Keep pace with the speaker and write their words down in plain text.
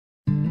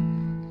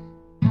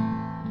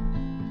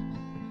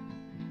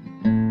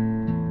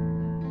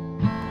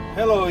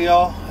Hello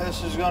y'all,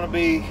 this is going to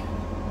be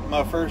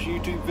my first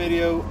YouTube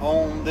video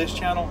on this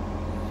channel.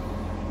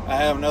 I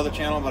have another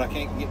channel but I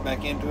can't get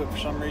back into it for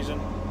some reason.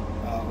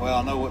 Well,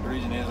 I know what the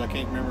reason is. I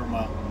can't remember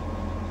my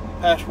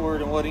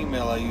password and what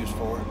email I used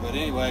for it, but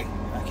anyway,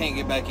 I can't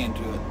get back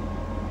into it,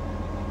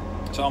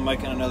 so I'm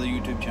making another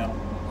YouTube channel.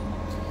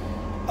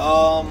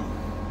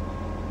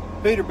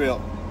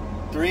 Peterbilt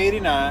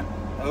 389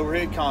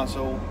 overhead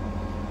console.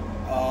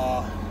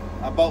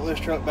 I bought this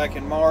truck back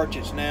in March.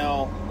 It's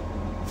now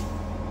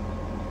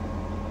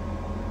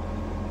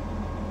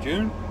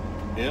June?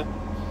 Yeah.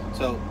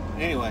 So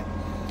anyway,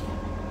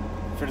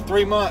 for the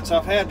 3 months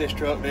I've had this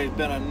truck, there's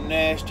been a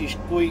nasty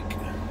squeak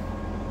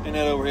in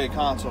that overhead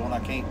console, and I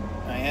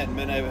hadn't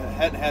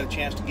had a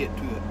chance to get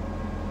to it.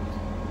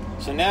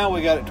 So now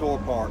we got it tore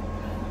apart,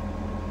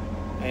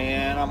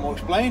 and I'm gonna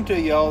explain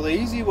to y'all the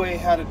easy way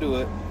how to do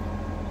it.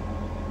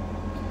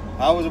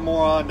 I was a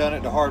moron, done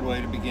it the hard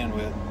way to begin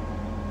with,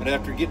 but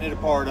after getting it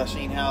apart, I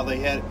seen how they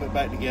had it put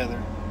back together,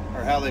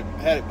 or how they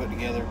had it put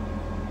together,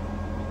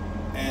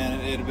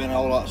 and it'd have been a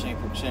whole lot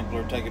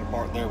simpler to take it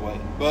apart their way.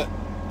 But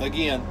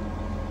again,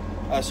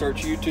 I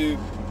searched YouTube,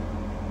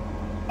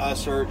 I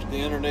searched the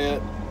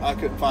internet, I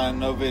couldn't find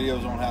no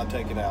videos on how to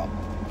take it out.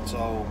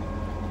 So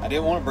I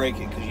didn't want to break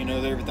it, because you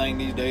know that everything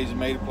these days is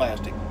made of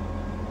plastic.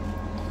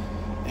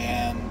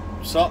 And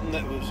something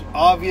that was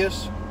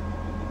obvious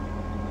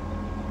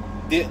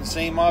didn't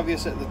seem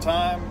obvious at the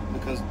time,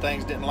 because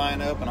things didn't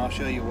line up, and I'll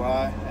show you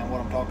why and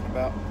what I'm talking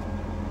about.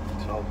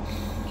 So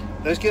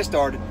let's get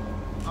started.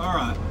 All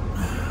right,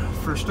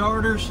 for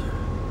starters,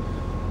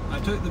 I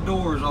took the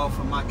doors off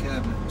of my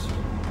cabinets,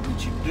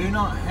 which you do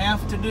not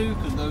have to do,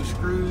 because those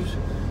screws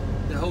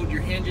that hold your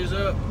hinges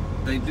up,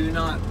 they do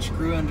not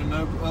screw into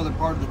no other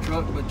part of the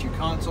truck but your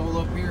console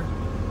up here.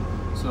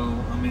 So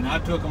I mean, I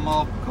took them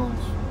off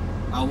because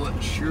I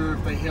wasn't sure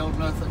if they held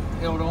on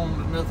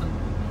to nothing,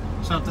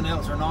 something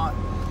else or not.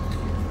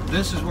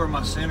 This is where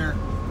my center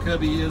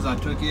cubby is. I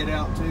took it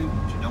out too,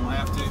 but you don't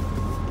have to.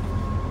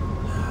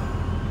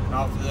 And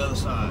off to the other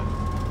side.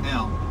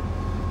 Now,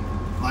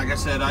 like I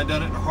said, I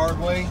done it the hard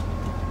way.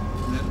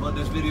 And that's what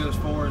this video is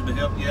for, is to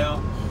help you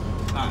out.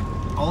 Alright,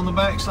 on the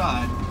back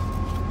side,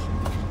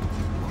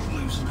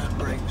 loosen that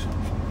brakes.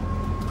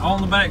 On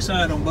the back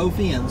side, on both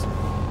ends,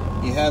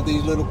 you have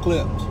these little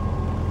clips.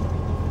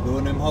 Go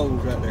in them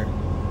holes right there.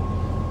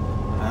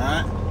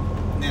 Alright,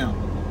 now,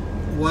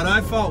 what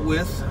I fought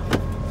with,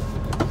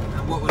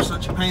 and what was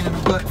such a pain in the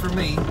butt for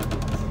me,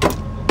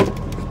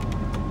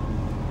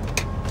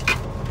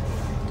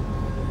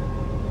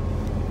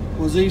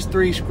 was these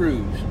 3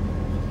 screws.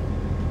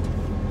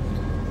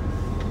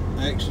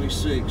 Actually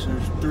 6,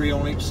 there's 3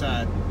 on each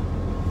side.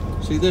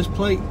 See this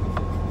plate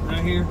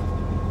right here?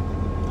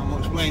 I'm going to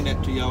explain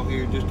that to y'all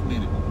here in just a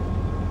minute.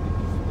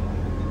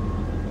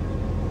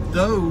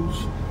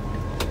 Those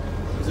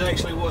is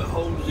actually what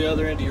holds the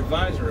other end of your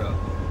visor up.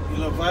 Your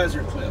little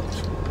visor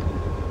clips.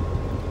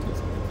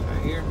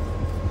 Right here.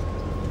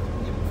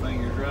 Get my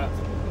fingers right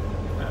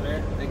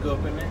there. They go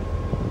up in there.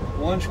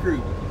 One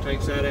screw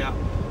takes that out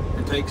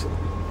and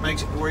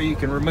makes it where you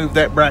can remove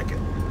that bracket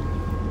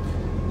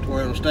to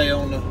where it'll stay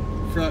on the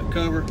front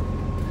cover,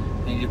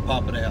 and you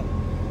pop it out.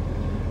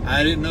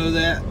 I didn't know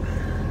that,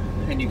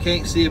 and you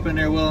can't see up in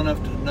there well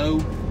enough to know.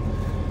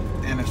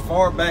 And as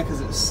far back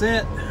as it's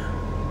set,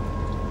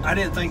 I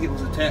didn't think it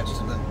was attached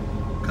to the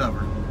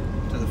cover,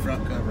 to the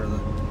front cover of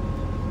the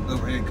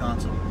overhead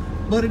console,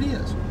 but it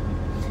is.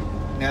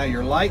 Now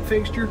your light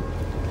fixture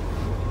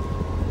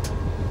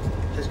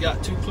has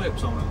got 2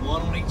 clips on it,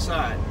 one on each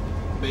side.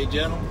 Be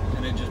gentle,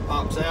 and it just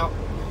pops out.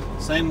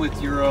 Same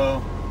with your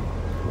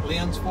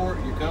lens for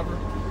it, your cover.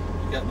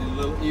 You got these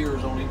little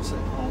ears on each side,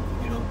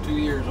 you know, 2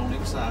 ears on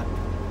each side.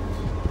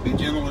 Be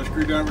gentle with a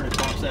screwdriver, and it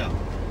pops out.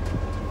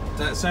 It's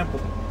that simple.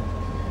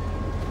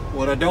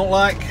 What I don't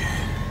like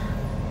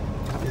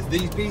is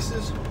these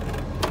pieces.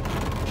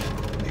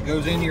 It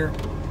goes in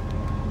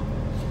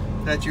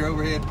that's your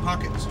overhead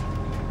pockets.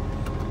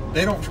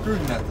 They don't screw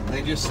to nothing.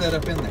 They just set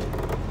up in there.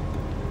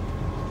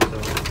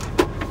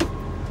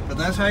 But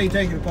that's how you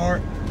take it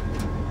apart.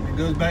 It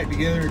goes back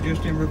together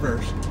just in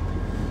reverse.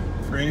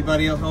 For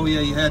anybody else, oh yeah,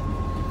 you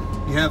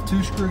have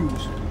 2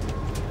 screws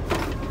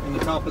in the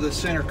top of the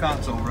center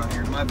console right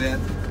here. My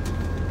bad.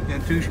 You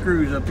had 2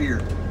 screws up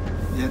here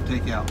you have to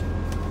take out.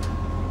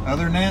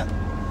 Other than that,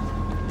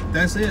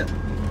 that's it.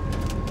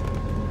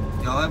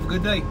 Y'all have a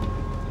good day.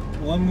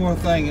 One more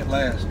thing at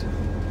last.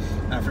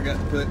 I forgot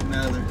to put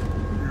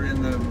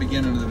in the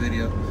beginning of the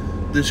video.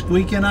 The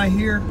squeaking I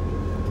hear,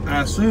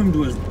 I assumed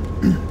was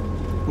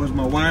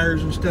my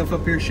wires and stuff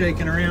up here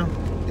shaking around.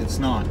 It's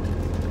not.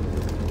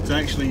 It's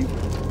actually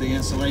the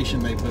insulation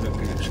they put up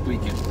here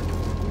squeaking.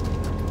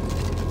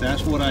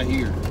 That's what I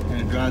hear, and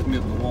it drives me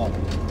up the wall.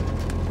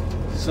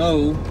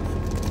 So,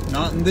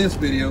 not in this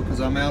video, because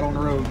I'm out on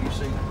the road, you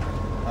see.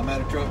 I'm at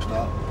a truck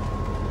stop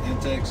in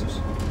Texas.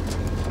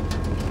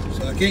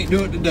 So I can't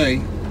do it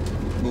today,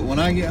 but when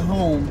I get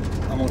home,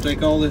 I'm gonna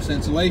take all this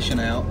insulation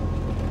out,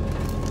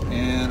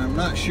 and I'm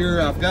not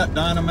sure. I've got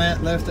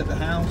dynamite left at the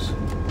house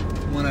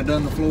when I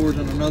done the floors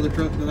in another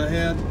truck that I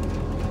had.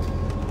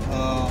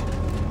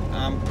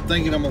 I'm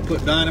thinking I'm gonna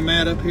put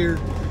Dynamat up here,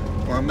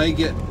 or I may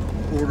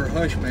order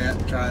Hush Mat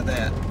and try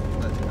that.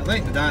 But I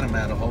think the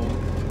Dynamat will hold.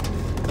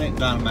 I think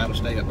Dynamat will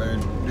stay up there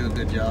and do a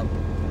good job.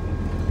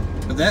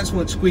 But that's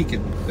what's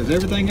squeaking, because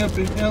everything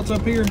else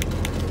up here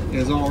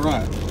is all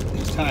right.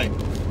 It's tight.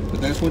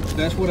 But that's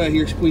what I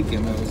hear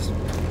squeaking. Those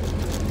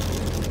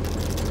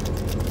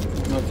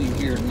nothing you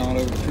hear, not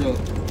over the truck.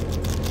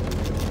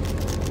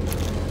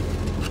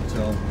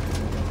 So,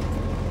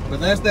 but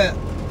that's that.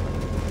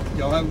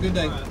 Y'all have a good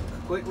day. Right.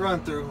 Quick run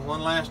through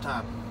one last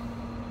time.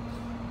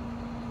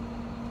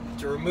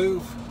 To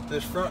remove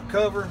this front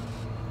cover,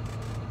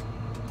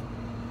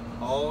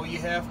 all you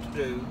have to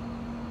do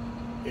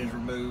is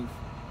remove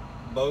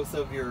both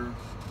of your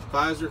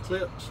visor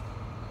clips,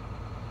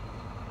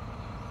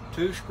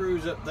 2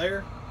 screws up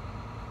there,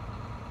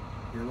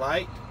 your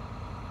light,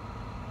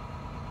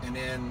 and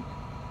then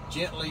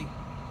gently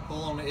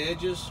pull on the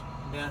edges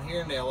down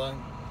here and they'll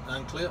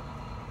unclip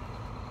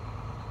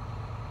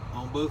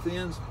on both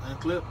ends,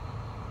 unclip,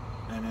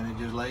 and then it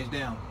just lays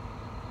down.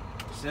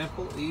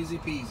 Simple, easy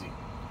peasy.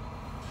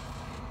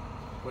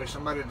 Wish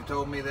somebody had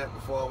told me that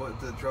before I went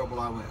through the trouble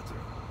I went through.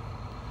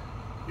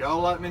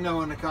 Y'all let me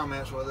know in the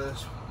comments whether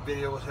this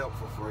video was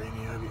helpful for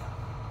any of you.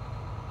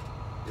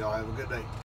 Y'all have a good day.